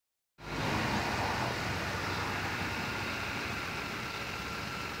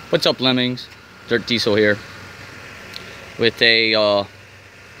What's up, Lemmings? Dirt Diesel here with a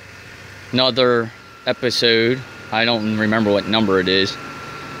another episode. I don't remember what number it is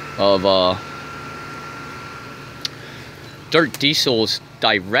of Dirt Diesel's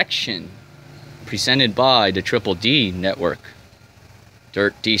Direction, presented by the Triple D Network.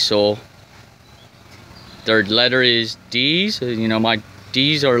 Dirt Diesel. Third letter is D's. You know, my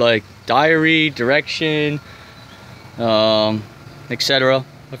D's are like diary, direction, etc.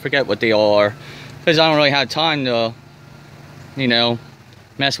 I forget what they all are, because I don't really have time to, you know,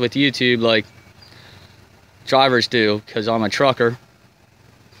 mess with YouTube like drivers do, because I'm a trucker.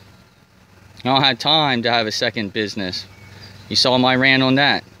 I don't have time to have a second business. You saw my rant on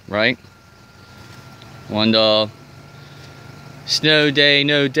that, right? On the snow day,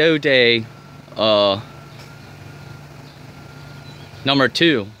 no dough day, day number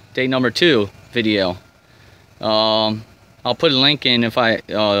two video. I'll put a link in if I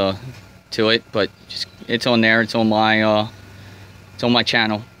to it, but just, it's on there. It's on my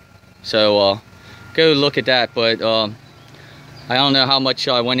channel, so go look at that. But I don't know how much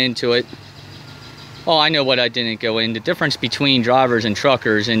I went into it. Oh, I know what I didn't go in. The difference between drivers and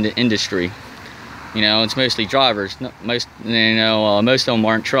truckers in the industry. You know, it's mostly drivers. Most of them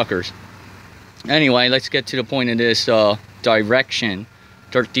aren't truckers. Anyway, let's get to the point of this direction.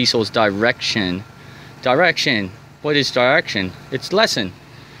 Dirt Diesel's direction. Direction. What is direction? It's lesson.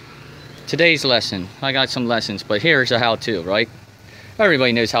 Today's lesson. I got some lessons, but here's a how-to, right?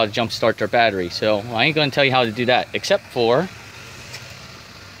 Everybody knows how to jump start their battery, so I ain't gonna tell you how to do that, except for,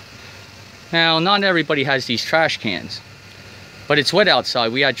 now, not everybody has these trash cans, but it's wet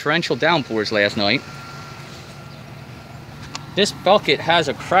outside. We had torrential downpours last night. This bucket has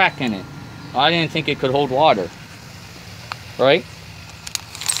a crack in it. I didn't think it could hold water, right?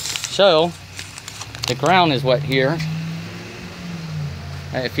 So the ground is wet here.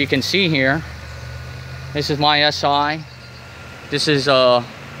 If you can see here, this is my SI. This is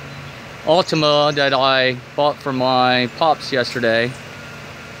Altima that I bought for my pops yesterday.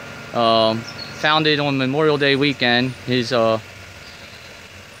 Found it on Memorial Day weekend. His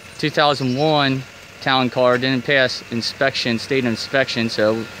 2001 town car didn't pass inspection, state inspection,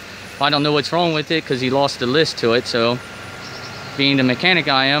 so I don't know what's wrong with it, because he lost the list to it. So being the mechanic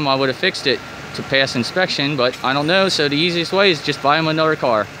I am, I would have fixed it to pass inspection, but I don't know. So the easiest way is just buy him another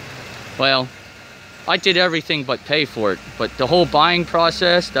car. Well, I did everything but pay for it, but the whole buying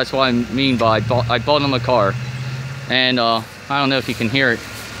process, that's what I mean by I bought him a car. And I don't know if you can hear it.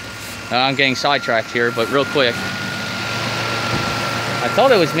 I'm getting sidetracked here, but real quick, I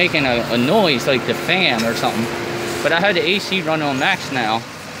thought it was making a noise like the fan or something, but I had the AC running on max now,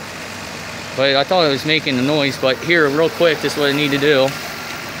 but I thought it was making a noise. But here, real quick, this is what I need to do.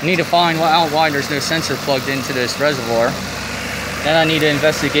 I need to find out why there's no sensor plugged into this reservoir. Then I need to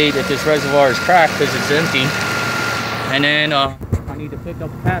investigate if this reservoir is cracked because it's empty. And then I need to pick up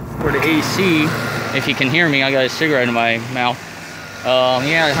taps for the AC. If you can hear me, I got a cigarette in my mouth.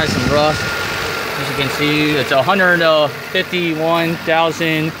 Yeah, it has some rust. As you can see, it's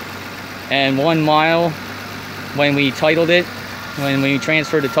 151,001 mile when we titled it, when we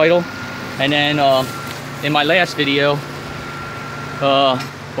transferred the title. And then in my last video,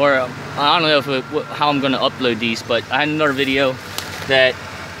 or I don't know how I'm going to upload these, but I had another video that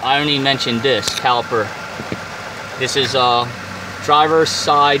I only mentioned this caliper. This is driver's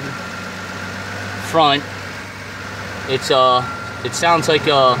side front. It's it sounds like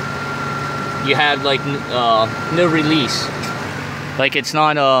you have like no release, like it's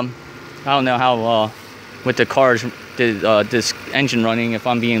not I don't know how with the cars this engine running, if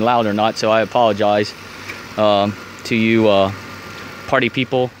I'm being loud or not, so I apologize to you party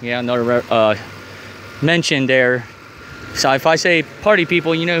people. Yeah, another mention there. So if I say party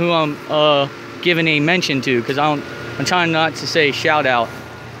people, you know who I'm giving a mention to, because I'm trying not to say shout out,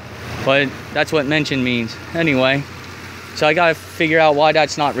 but that's what mention means. Anyway, so I gotta figure out why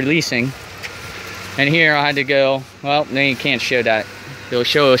that's not releasing. And here I had to go, well, they can't show that. It'll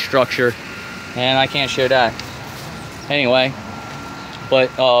show a structure, and I can't show that. Anyway,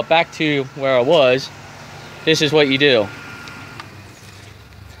 but back to where I was. This is what you do.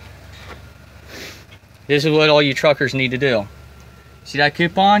 This is what all you truckers need to do. See that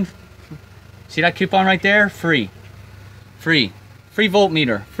coupon? See that coupon right there? Free. Free. Free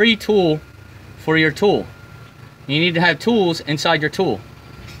voltmeter. Free tool for your tool. You need to have tools inside your tool.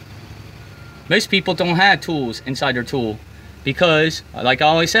 Most people don't have tools inside their tool because, like I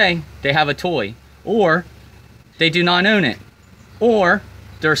always say, they have a toy, or they do not own it, or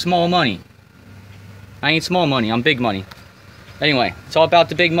they're small money. I ain't small money, I'm big money. Anyway, it's all about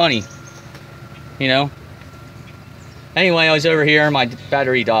the big money, you know. Anyway, I was over here, my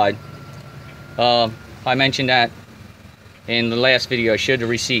battery died. I mentioned that in the last video. I showed the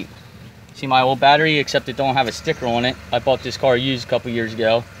receipt. See my old battery, except it don't have a sticker on it. I bought this car used a couple years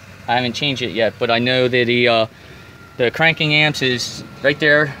ago. I haven't changed it yet, but I know that the cranking amps is right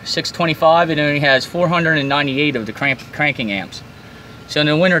there, 625. It only has 498 of the cranking amps. So in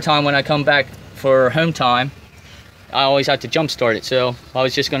the winter time, when I come back for home time, I always have to jump start it. So I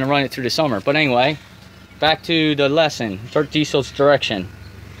was just going to run it through the summer. But anyway, back to the lesson. Dirt Diesel's direction.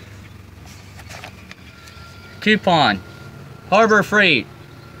 Coupon. Harbor Freight.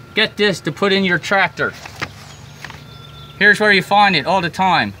 Get this to put in your tractor. Here's where you find it all the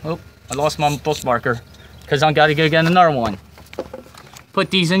time. Oh, I lost my bookmarker because I got to go get another one.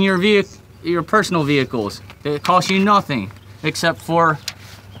 Put these in your personal vehicles. It costs you nothing except for,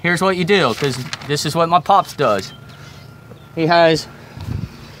 here's what you do, because this is what my pops does. He has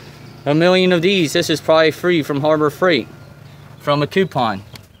a million of these. This is probably free from Harbor Freight from a coupon.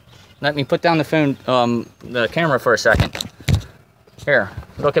 Let me put down the phone, the camera for a second. Here,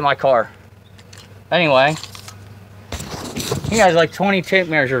 look at my car. Anyway, he has like 20 tape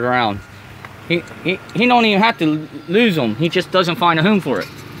measures around. He don't even have to lose them. He just doesn't find a home for it.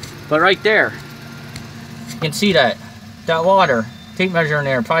 But right there, you can see that water tape measure in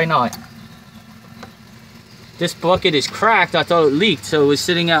there. Probably not. This bucket is cracked. I thought it leaked, so it was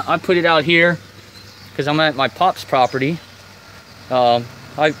sitting out. I put it out here because I'm at my pop's property.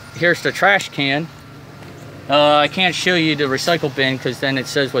 Here's the trash can. I can't show you the recycle bin because then it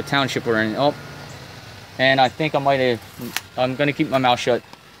says what township we're in. Oh, and I think I'm gonna keep my mouth shut.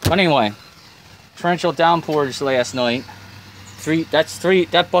 But anyway, torrential downpours last night.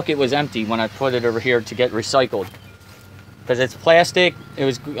 That bucket was empty when I put it over here to get recycled because it's plastic. It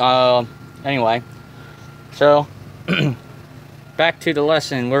was anyway. So back to the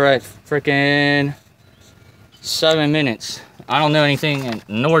lesson. We're at freaking 7 minutes. I don't know anything, and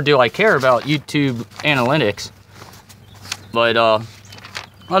nor do I care about YouTube analytics. But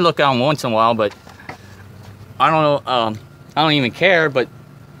I look at them once in a while, but I don't know. I don't even care. But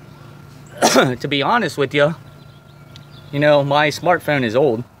to be honest with you, you know, my smartphone is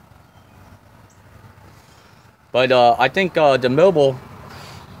old. But I think the mobile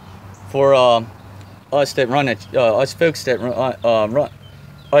for us that run it, us folks that run,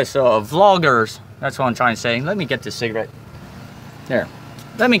 us vloggers. That's what I'm trying to say. Let me get this cigarette. There.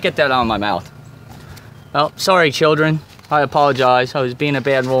 Let me get that out of my mouth. Oh, sorry, children. I apologize. I was being a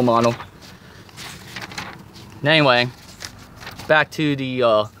bad role model. Anyway, back to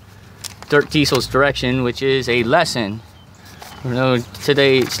the Dirt Diesel's direction, which is a lesson. You know,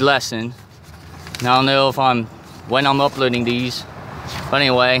 today's lesson. Now, I don't know if when I'm uploading these. But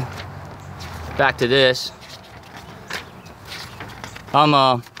anyway, back to this.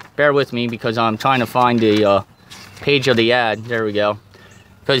 Bear with me because I'm trying to find the page of the ad. There we go.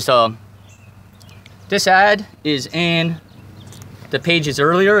 Because this ad is in the pages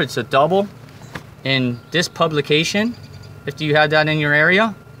earlier. It's a double in this publication if you have that in your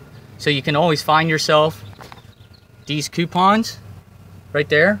area, so you can always find yourself these coupons right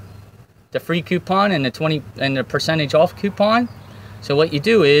there, the free coupon and the 20 and the percentage off coupon. So what you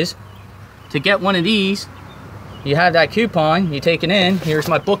do is, to get one of these, you have that coupon, you take it in. Here's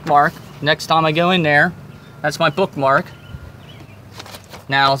my bookmark. Next time I go in there, that's my bookmark.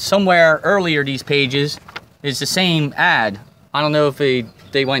 Now, somewhere earlier these pages is the same ad. I don't know if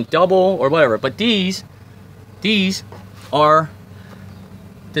they went double or whatever, but these are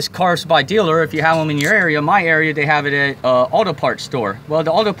this Cars by Dealer. If you have them in your area, my area, they have it at auto parts store. Well,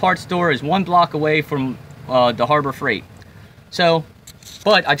 the auto parts store is 1 block away from the Harbor Freight. So,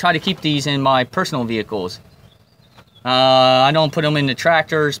 but I try to keep these in my personal vehicles. I don't put them in the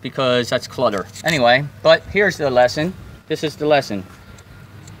tractors because that's clutter. Anyway, but here's the lesson. This is the lesson.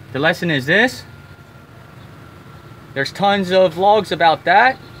 The lesson is this. There's tons of vlogs about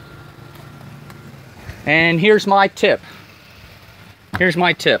that. And here's my tip. Here's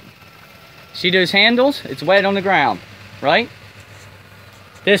my tip. See those handles? It's wet on the ground, right?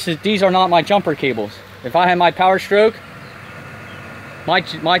 These are not my jumper cables. If I had my Power Stroke, my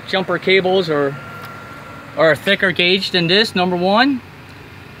jumper cables are thicker gauge than this, number one,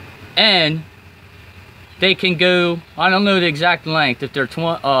 and they can go, I don't know the exact length, if they're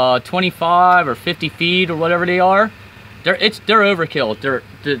 25 or 50 feet or whatever they are. They're overkill.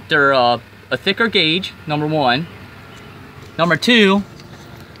 They're a thicker gauge, number one. Number two,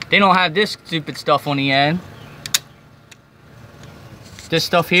 they don't have this stupid stuff on the end. This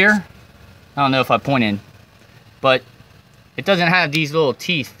stuff here, I don't know if I pointed, but it doesn't have these little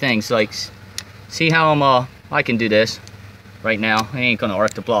teeth things. Like, see how I can do this right now. I ain't gonna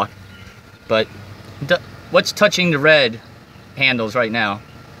arc the block, but what's touching the red handles right now?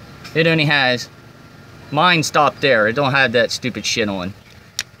 It only has, mine stopped there. It don't have that stupid shit on.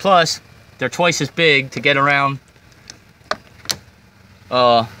 Plus, they're twice as big to get around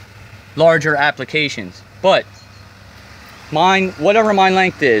larger applications. But mine, whatever my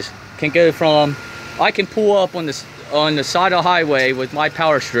length is, can go from, I can pull up on the side of the highway with my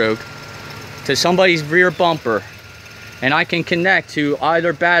Power Stroke to somebody's rear bumper, and I can connect to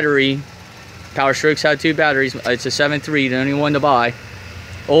either battery. Power Strokes have 2 batteries. It's a 7.3, the only one to buy.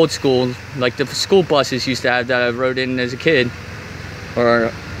 Old school, like the school buses used to have that I rode in as a kid,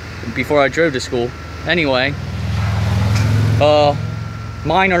 or before I drove to school. Anyway,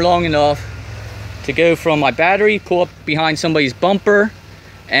 mine are long enough to go from my battery, pull up behind somebody's bumper,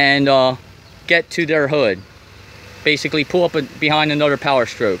 and get to their hood. Basically pull up behind another Power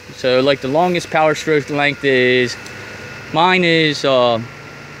Stroke. So like the longest Power Stroke length is, mine is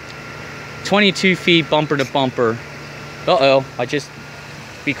 22 feet bumper to bumper. Uh-oh,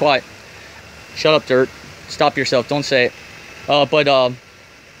 be quiet. Shut up, Dirt. Stop yourself, don't say it.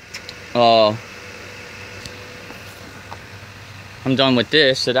 I'm done with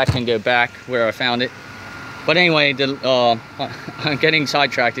this, so that can go back where I found it. But anyway, I'm getting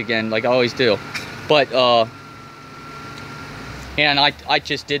sidetracked again, like I always do. But and I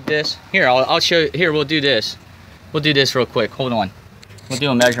just did this. Here, I'll show. Here, we'll do this. We'll do this real quick. Hold on. We'll do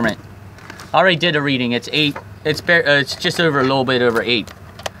a measurement. I already did a reading. It's 8. It's just over a little bit over 8.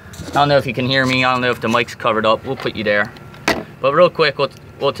 I don't know if you can hear me. I don't know if the mic's covered up. We'll put you there. But real quick,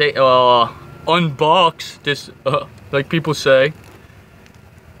 we'll take unbox this, like people say.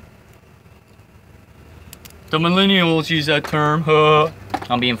 The millennials use that term.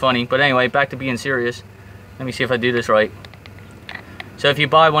 I'm being funny, but anyway, back to being serious. Let me see if I do this right. So if you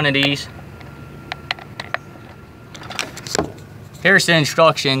buy one of these, here's the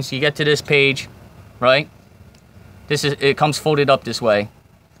instructions. You get to this page, right? It comes folded up this way.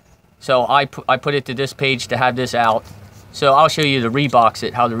 So I put it to this page to have this out. So I'll show you the rebox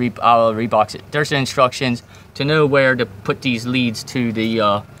it, how to rebox it. There's the instructions to know where to put these leads to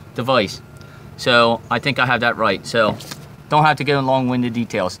the device. So I think I have that right. So don't have to go in long-winded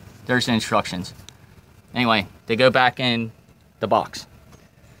details. There's the instructions. Anyway, they go back in the box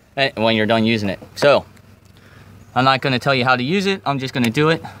when you're done using it. So I'm not going to tell you how to use it. I'm just going to do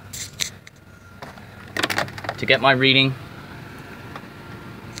it to get my reading.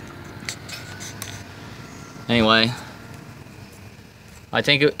 Anyway, I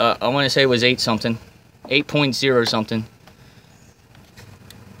think I want to say it was 8 something, 8.0 something.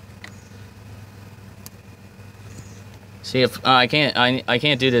 See if I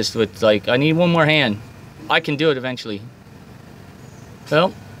can't do this with, like, I need one more hand. I can do it eventually.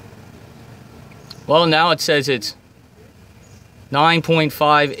 Well, now it says it's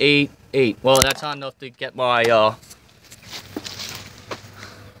 9.588. Well, that's not enough to get my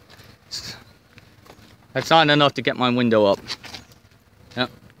that's not enough to get my window up.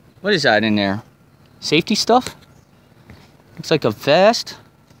 Yep. What is that in there? Safety stuff? It's like a vest.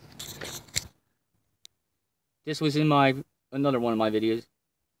 This was in another one of my videos.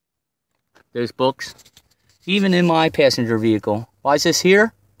 There's books. Even in my passenger vehicle. Why is this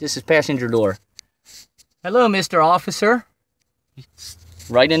here? This is passenger door. Hello, Mr. Officer.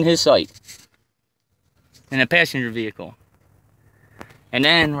 Right in his sight. In a passenger vehicle. And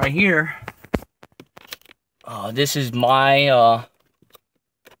then right here, this is my, oh,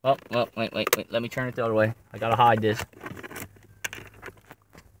 wait, let me turn it the other way. I gotta hide this.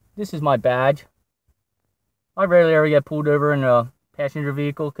 This is my badge. I rarely ever get pulled over in a passenger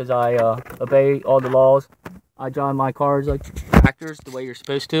vehicle because I obey all the laws. I drive my cars like tractors the way you're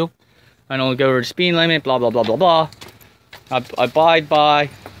supposed to. I don't go over the speed limit, blah, blah, blah, blah, blah. I abide by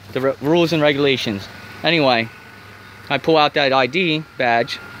the rules and regulations. Anyway, I pull out that ID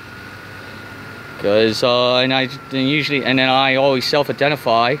badge because, and then I always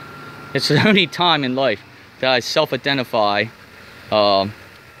self-identify. It's the only time in life that I self-identify.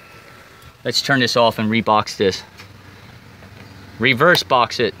 Let's turn this off and rebox this. Reverse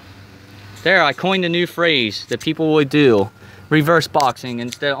box it. There, I coined a new phrase that people would do. Reverse boxing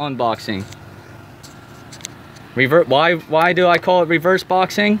instead of unboxing. Why do I call it reverse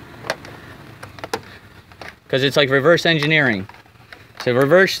boxing? Because it's like reverse engineering. So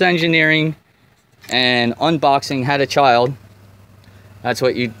reverse engineering and unboxing had a child. That's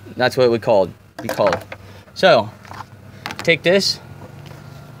what it would be called. So, take this.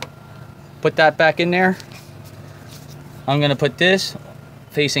 Put that back in there. I'm gonna put this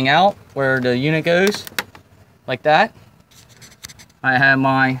facing out where the unit goes, like that. I have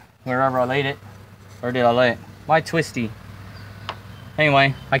my, wherever I laid it, or did I lay it? My twisty.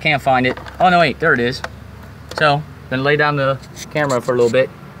 Anyway, I can't find it. Oh no, wait, there it is. So, gonna lay down the camera for a little bit.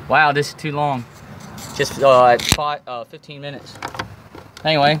 Wow, this is too long. Just at 15 minutes.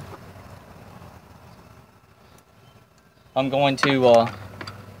 Anyway, I'm going to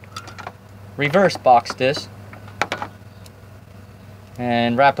reverse box this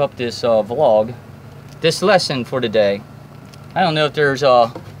and wrap up this vlog, this lesson for today. I don't know if there's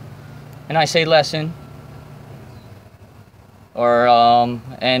and I say lesson, or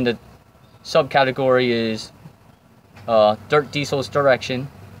and the subcategory is Dirt Diesel's Direction,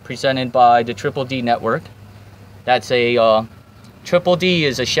 presented by the Triple D Network. That's a Triple D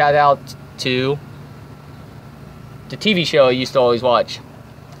is a shout out to the TV show I used to always watch.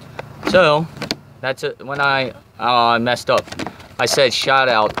 So that's it. When I messed up, I said shout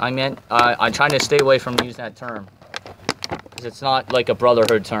out. I meant I'm trying to stay away from using that term because it's not like a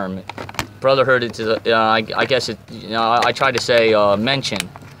brotherhood term. Brotherhood, it's I guess it. You know, I try to say mention.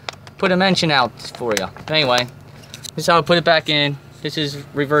 Put a mention out for you. Anyway, this is how I put it back in. This is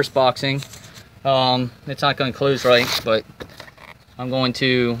reverse boxing. It's not going to close right, but I'm going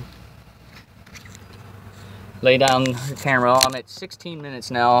to lay down the camera. I'm at 16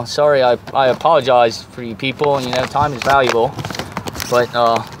 minutes now. Sorry, I apologize for you people. You know, time is valuable. But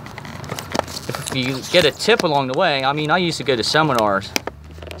if you get a tip along the way, I mean, I used to go to seminars.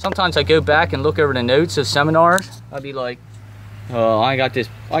 Sometimes I go back and look over the notes of seminars. I'd be like, oh, I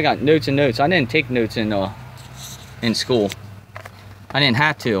got notes and notes. I didn't take notes in school. I didn't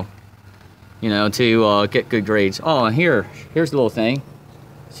have to, you know, to get good grades. Oh, and here's the little thing.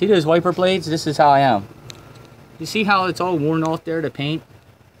 See those wiper blades? This is how I am. You see how it's all worn off there, the paint?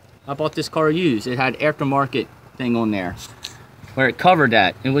 I bought this car used. It had aftermarket thing on there where it covered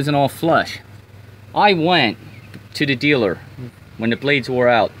that. It wasn't all flush. I went to the dealer when the blades wore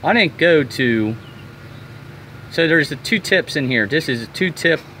out. I didn't go to... So there's the 2 tips in here. This is a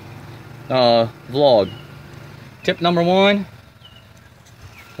 2-tip vlog. Tip number 1,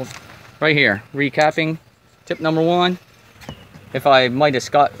 right here, recapping. Tip number 1, if I might have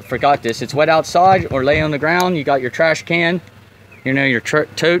forgot this, it's wet outside or lay on the ground. You got your trash can, you know, your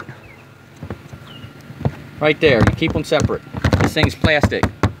tote. Right there, you keep them separate. This thing's plastic,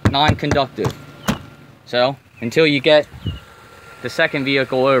 non-conductive. So, until you get the second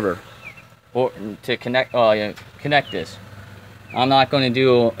vehicle over, or to connect this. I'm not going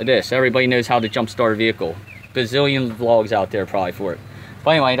to do this. Everybody knows how to jump start a vehicle. Bazillion vlogs out there probably for it.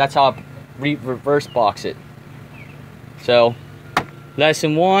 But anyway, that's how I reverse box it. So,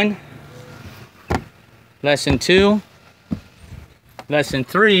 lesson 1, lesson 2, lesson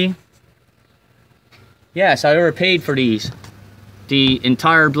 3. Yes, I overpaid for these. The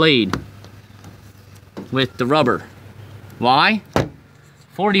entire blade with the rubber. Why?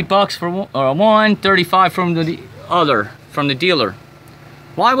 40 bucks for one, 35 from the other, from the dealer.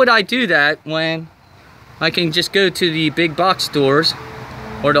 Why would I do that when I can just go to the big box stores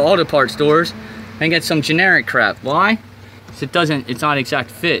or the auto parts stores and get some generic crap? Why? Because it's not exact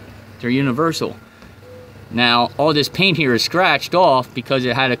fit. They're universal. Now, all this paint here is scratched off because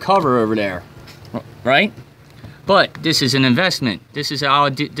it had a cover over there, right? But this is an investment. This is how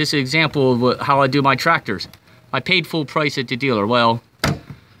this is an example of how I do my tractors. I paid full price at the dealer. Well,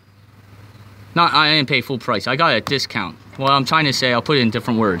 I didn't pay full price. I got a discount. Well, I'm trying to say, I'll put it in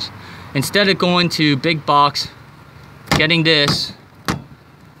different words. Instead of going to big box, getting this,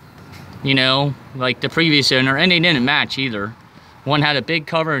 you know, like the previous owner, and they didn't match either. One had a big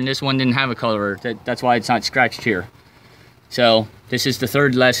cover and this one didn't have a cover. That's why it's not scratched here. So this is the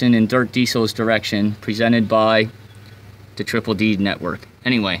 3rd lesson in Dirt Diesel's Direction, presented by the Triple D Network.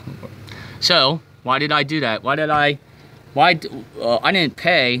 Anyway, so why did I do that? I didn't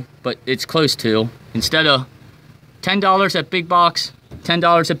pay, but it's close to. Instead of $10 at big box,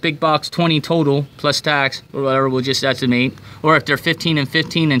 $10 at big box, 20 total plus tax or whatever, we'll just estimate. Or if they're 15 and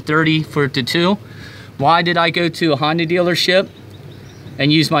 15 and 30 for the 2, why did I go to a Honda dealership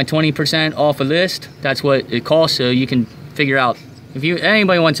and use my 20% off a list? That's what it costs, so you can figure out. If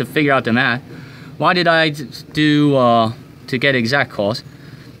anybody wants to figure out the math, why did I do to get exact cost?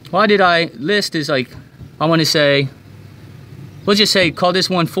 Why did I list is like, I want to say, we'll just say call this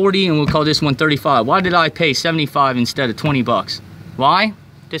one 40 and we'll call this one 35. Why did I pay 75 instead of 20 bucks? Why?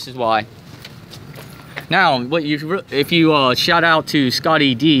 This is why. Now, if you shout out to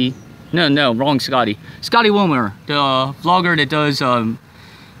Scotty D, no, wrong Scotty. Scotty Wilmer, the vlogger that does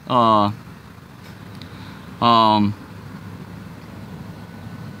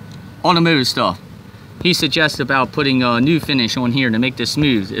automotive stuff. He suggests about putting a new finish on here to make this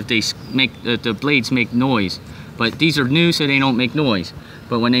smooth if the blades make noise. But these are new, so they don't make noise.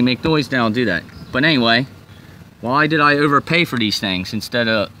 But when they make noise, then I'll do that. But anyway, why did I overpay for these things instead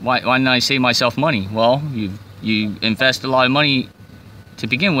of, why didn't I save myself money? Well, you invest a lot of money to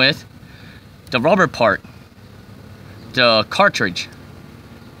begin with. The rubber part, the cartridge,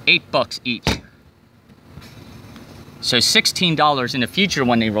 $8 each. So $16 in the future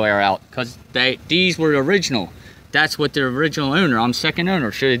when they wear out, because these were original. That's what the original owner, I'm second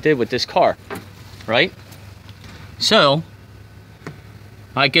owner, should have did with this car, right? So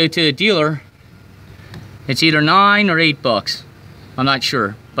I go to the dealer. It's either $9 or $8. I'm not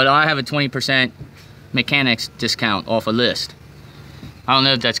sure, but I have a 20% mechanics discount off a list. I don't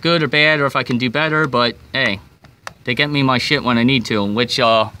know if that's good or bad or if I can do better, but hey, they get me my shit when I need to. Which,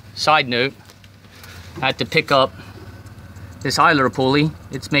 side note, I had to pick up this idler pulley.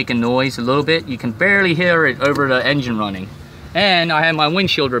 It's making noise a little bit. You can barely hear it over the engine running. And I had my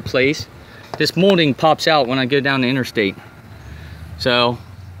windshield replaced. This molding pops out when I go down the interstate. So,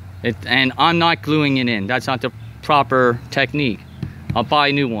 and I'm not gluing it in. That's not the proper technique. I'll buy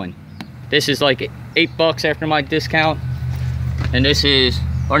a new one. This is like $8 after my discount. And this is,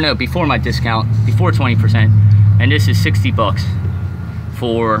 or no, before my discount, before 20%. And this is $60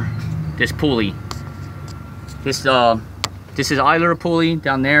 for this pulley. This is idler pulley.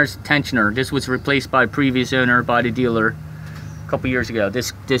 Down there is tensioner. This was replaced by a previous owner, by the dealer, a couple years ago.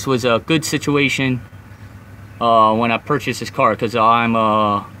 This was a good situation when I purchased this car, because I'm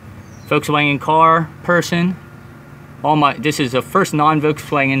a Volkswagen car person. This is the first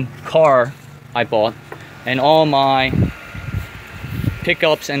non-Volkswagen car I bought, and all my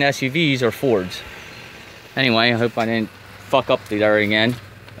pickups and SUVs are Fords. Anyway, I hope I didn't fuck up there again.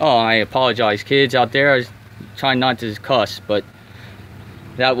 Oh, I apologize, kids out there. I was trying not to cuss, but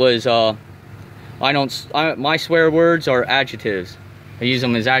that was my swear words are adjectives. I use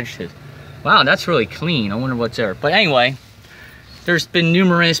them as adjectives. Wow, that's really clean. I wonder what's there. But anyway, there's been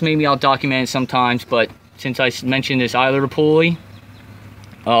numerous, maybe I'll document it sometimes, but since I mentioned this idler pulley,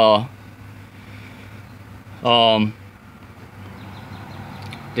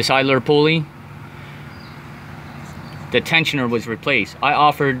 this idler pulley, the tensioner was replaced.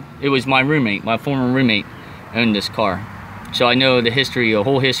 It was my roommate, my former roommate owned this car. So I know the history, the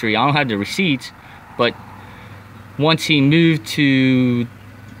whole history. I don't have the receipts, but once he moved to,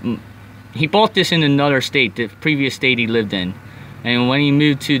 he bought this in another state, the previous state he lived in. And when he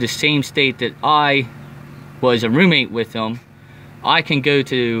moved to the same state that I was a roommate with him, I can go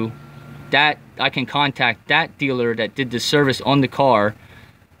to that, I can contact that dealer that did the service on the car,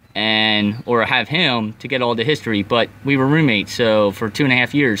 or have him to get all the history. But we were roommates, so for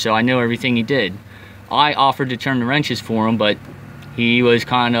 2.5 years, so I know everything he did. I offered to turn the wrenches for him, but he was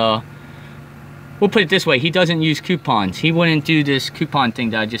kind of, we'll put it this way, he doesn't use coupons. He wouldn't do this coupon thing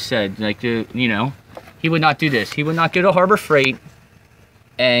that I just said, like, you know, he would not do this. He would not go to Harbor Freight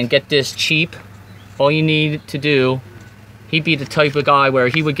and get this cheap. All you need to do, he'd be the type of guy where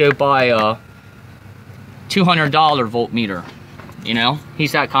he would go buy a $200 voltmeter. You know,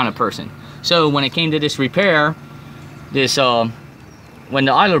 he's that kind of person. So when it came to this repair, when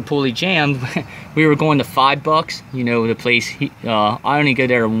the idler pulley jammed, we were going to $5. You know, the place, I only go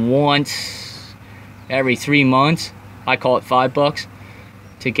there once every 3 months. I call it $5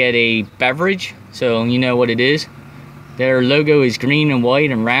 to get a beverage. So you know what it is. Their logo is green and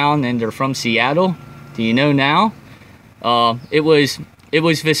white and round, and they're from Seattle. Do you know now? It was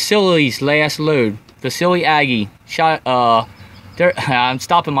Vasily's last load. Vasily Aggie shot. I'm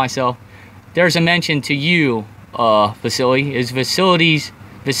stopping myself. There's a mention to you, Vasily. Is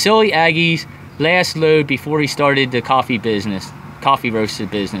Vasily Aggie's last load before he started the coffee roaster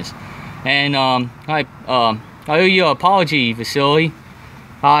business. And I owe you an apology, Vasily.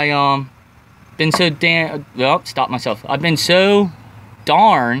 Been so stop myself. I've been so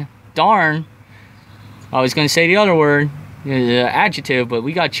darn. I was gonna say the other word, the adjective, but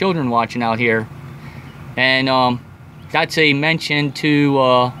we got children watching out here, and that's a mention to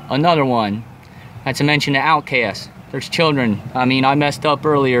another one. That's a mention to Outcast. There's children. I mean, I messed up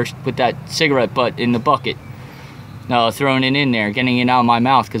earlier with that cigarette butt in the bucket. Throwing it in there, getting it out of my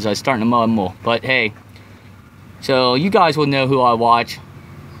mouth because I was starting to mumble. But hey, so you guys will know who I watch.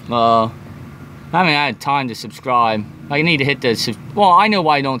 I haven't had time to subscribe. I need to hit the, well, I know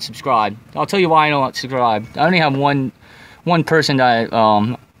why I don't subscribe. I'll tell you why I don't subscribe. I only have one person that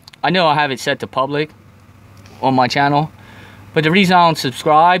I know I have it set to public on my channel, but the reason I don't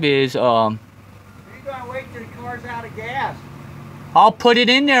subscribe is you gotta wait till the car's out of gas. I'll put it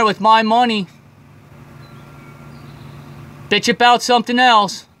in there with my money. Bitch about something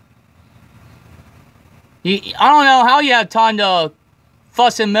else. I don't know how you have time to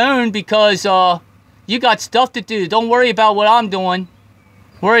fuss and moan because you got stuff to do. Don't worry about what I'm doing.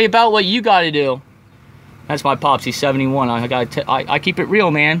 Worry about what you got to do. That's my pops. He's 71. I keep it real,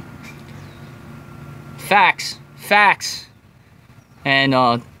 man. Facts. And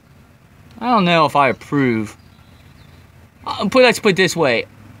I don't know if I approve. Let's put it this way.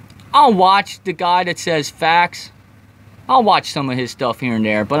 I'll watch the guy that says facts. I'll watch some of his stuff here and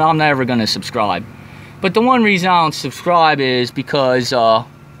there, but I'm never going to subscribe. But the one reason I don't subscribe is because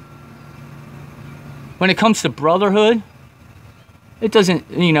when it comes to brotherhood, it doesn't,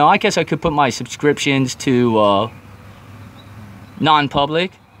 you know, I guess I could put my subscriptions to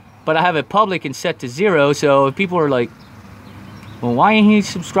non-public, but I have it public and set to 0, so if people are like, well, why ain't he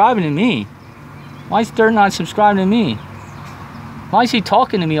subscribing to me? Why is Dirt not subscribing to me? Why is he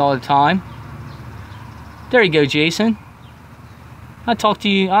talking to me all the time? There you go, Jason. I talk to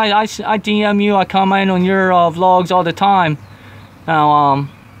you, I DM you, I comment on your vlogs all the time. Now,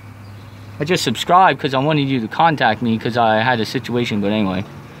 I just subscribed because I wanted you to contact me because I had a situation, but anyway.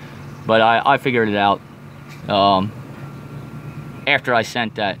 But I figured it out. After I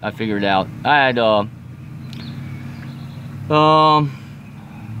sent that, I figured it out. I had, but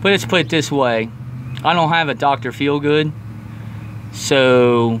let's put it this way. I don't have a Dr. Feelgood.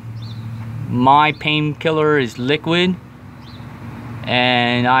 So, my painkiller is liquid.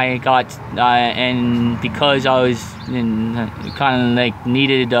 And I got, and because I was in, kind of like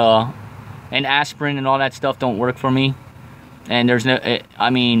needed, and aspirin and all that stuff don't work for me. And there's no, I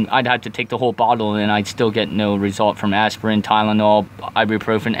mean, I'd have to take the whole bottle and I'd still get no result from aspirin, Tylenol,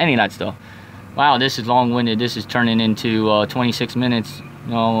 ibuprofen, any of that stuff. Wow, this is long-winded. This is turning into 26 minutes,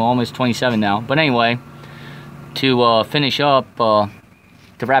 almost 27 now. But anyway, to finish up, to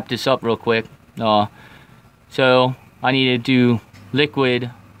wrap this up real quick. So I need to do liquid,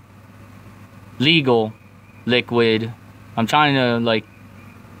 legal liquid. I'm trying to, like,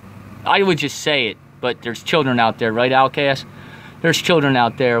 I would just say it, but there's children out there, right, Outcast? There's children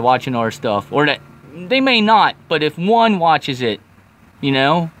out there watching our stuff, or that they may not, but if one watches it, you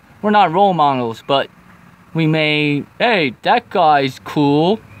know, we're not role models, but we may, hey, that guy's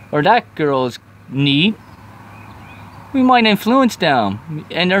cool, or that girl's neat. We might influence them,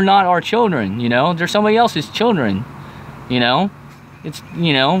 and they're not our children, you know, they're somebody else's children, you know. It's,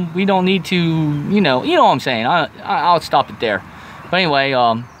 you know, we don't need to, you know what I'm saying. I'll stop it there. But anyway,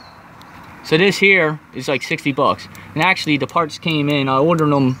 so this here is like 60 bucks. And actually the parts came in, I ordered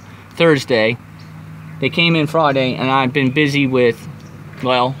them Thursday. They came in Friday, and I've been busy with,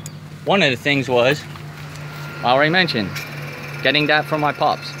 well, one of the things was, I already mentioned, getting that from my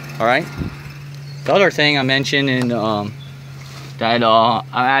pops, alright? The other thing I mentioned in, that I'm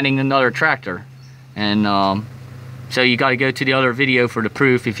adding another tractor. And so you got to go to the other video for the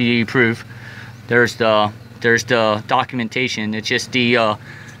proof, if you need proof. There's the documentation. It's just the,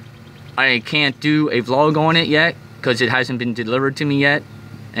 I can't do a vlog on it yet because it hasn't been delivered to me yet.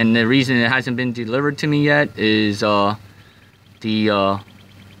 And the reason it hasn't been delivered to me yet is the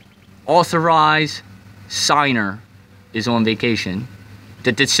authorized signer is on vacation.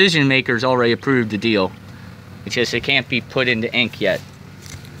 The decision maker's already approved the deal. It's just it can't be put into ink yet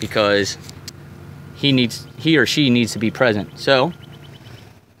because he or she needs to be present. So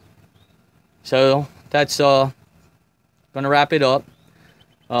that's gonna wrap it up.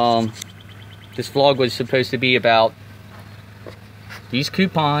 This vlog was supposed to be about these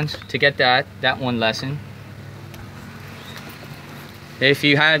coupons to get that one lesson. If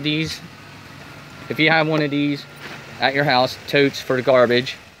you have these, if you have one of these at your house, totes for the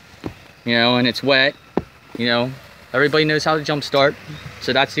garbage, you know, and it's wet, you know, everybody knows how to jump start.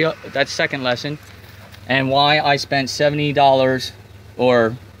 So that's second lesson. And why I spent $70,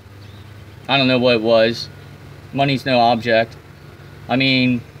 or I don't know what it was. Money's no object. I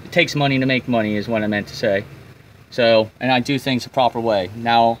mean, it takes money to make money is what I meant to say. So, and I do things the proper way.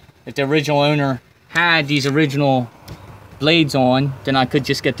 Now, if the original owner had these original blades on, then I could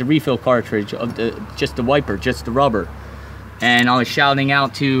just get the refill cartridge of just the wiper, just the rubber. And I was shouting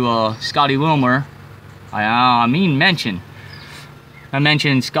out to Scotty Wilmer. I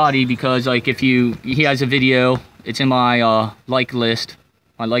mentioned Scotty because, like, he has a video, it's in my like list.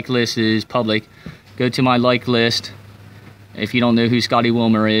 My like list is public. Go to my like list if you don't know who Scotty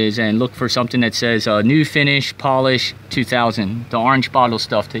Wilmer is, and look for something that says new finish polish 2000, the orange bottle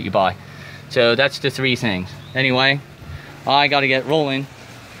stuff that you buy. So that's the three things. Anyway, I got to get rolling.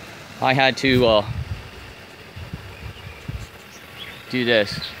 I had to do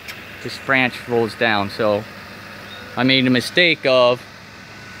this. This branch rolls down, so I made a mistake of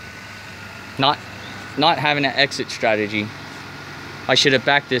not having an exit strategy. I should have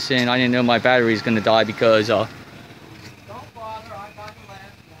backed this in. I didn't know my battery is going to die because don't bother, I got the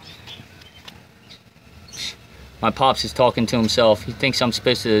last one. my pops is talking to himself. He thinks I'm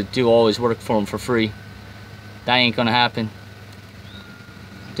supposed to do all his work for him for free. That ain't gonna happen.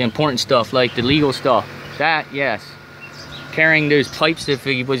 The important stuff, like the legal stuff, that, yes. Carrying those pipes, if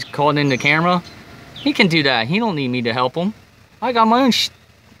he was caught in the camera, he can do that. He don't need me to help him. I got my own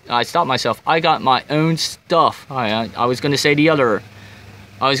I stopped myself. I got my own stuff. I was gonna say the other.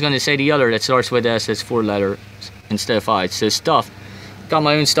 I was gonna say the other that starts with S as 4 letters instead of 5. It says stuff. Got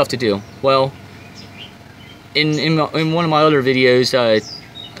my own stuff to do. Well, in one of my other videos,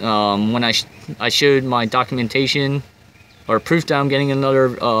 when I showed my documentation or proof that I'm getting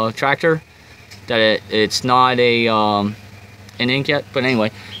another tractor, that it's not a an ink yet. But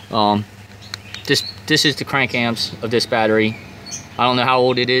anyway, this is the crank amps of this battery. I don't know how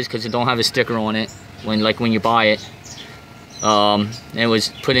old it is because it don't have a sticker on it when you buy it. It was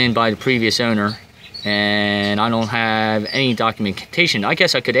put in by the previous owner, and I don't have any documentation. I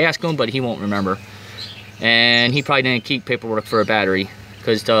guess I could ask him, but he won't remember. And he probably didn't keep paperwork for a battery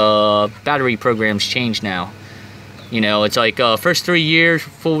because the battery programs change now. You know, it's like first 3 years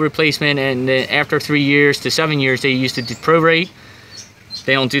full replacement, and then after 3 years to 7 years they used to do prorate.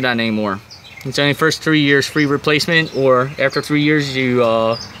 They don't do that anymore. It's only first 3 years free replacement, or after 3 years you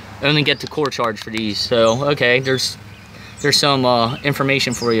only get the core charge for these. So okay, there's some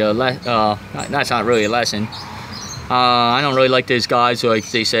information for you. That's not really a lesson. I don't really like those guys, like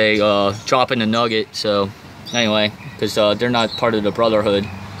they say, dropping the nugget. So anyway, because they're not part of the Brotherhood.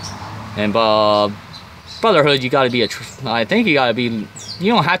 And Brotherhood, you got to be I think you got to be.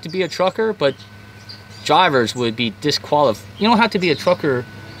 You don't have to be a trucker, but drivers would be disqualified. You don't have to be a trucker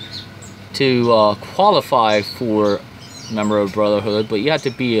to qualify for a member of Brotherhood, but you have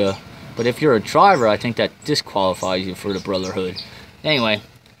to be a. But if you're a driver, I think that disqualifies you for the Brotherhood. Anyway,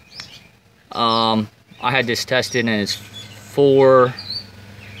 I had this tested, and it's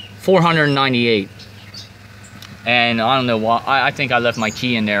 498. And I don't know why. I think I left my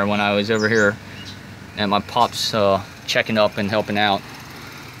key in there when I was over here, and my pop's checking up and helping out.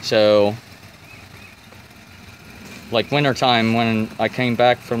 So, like wintertime, when I came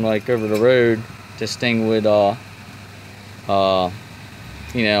back from like over the road, this thing would, you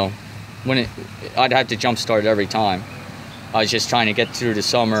know, I'd have to jump start every time. I was just trying to get through the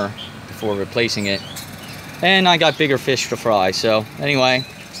summer before replacing it, and I got bigger fish to fry. So anyway,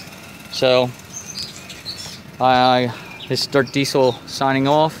 so this Dirt Diesel signing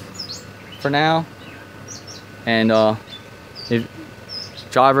off for now, and if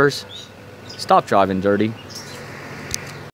drivers, stop driving dirty.